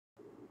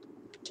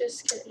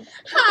Just kidding.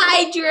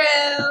 Hi,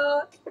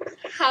 Drew.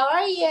 How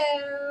are you?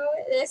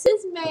 This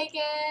is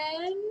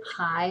Megan.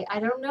 Hi, I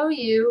don't know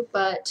you,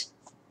 but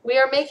we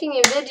are making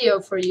a video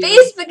for you.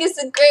 Facebook is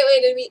a great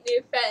way to meet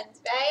new friends,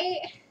 right?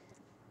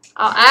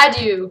 I'll add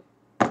you.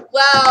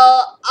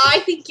 Well,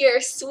 I think you're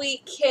a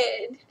sweet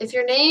kid. If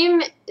your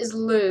name is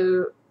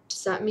Lou,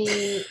 does that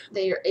mean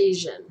that you're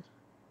Asian?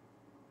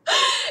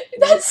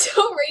 That's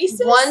so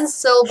racist. One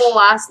syllable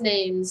last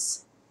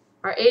names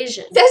are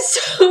Asian. That's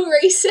so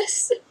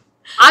racist.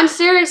 I'm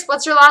serious.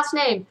 What's your last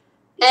name?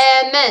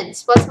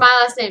 Mintz. What's my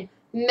last name?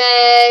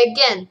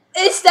 Megan.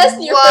 That's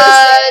your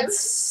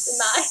What's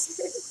first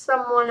name.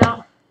 someone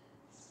else?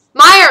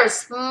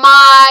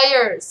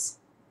 Myers.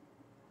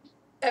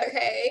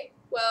 Okay,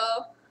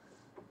 well,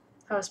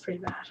 That was pretty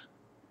bad.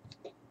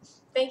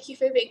 thank you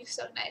for being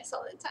so nice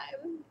all the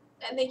time.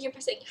 And thank you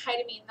for saying hi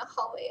to me in the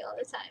hallway all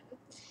the time.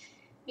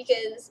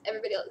 Because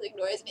everybody else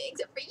ignores me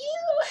except for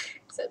you.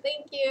 So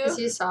thank you. Is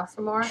he a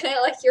sophomore? And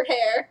I like your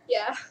hair.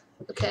 Yeah.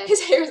 Okay.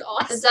 His hair is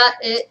awesome. Is that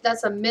it?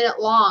 That's a minute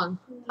long.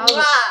 That was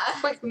a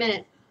Mwah. quick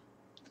minute.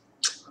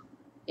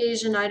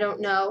 Asian, I don't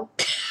know.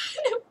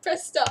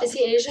 Press stop. Is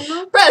he Asian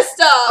though? Press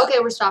stop. Okay,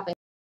 we're stopping.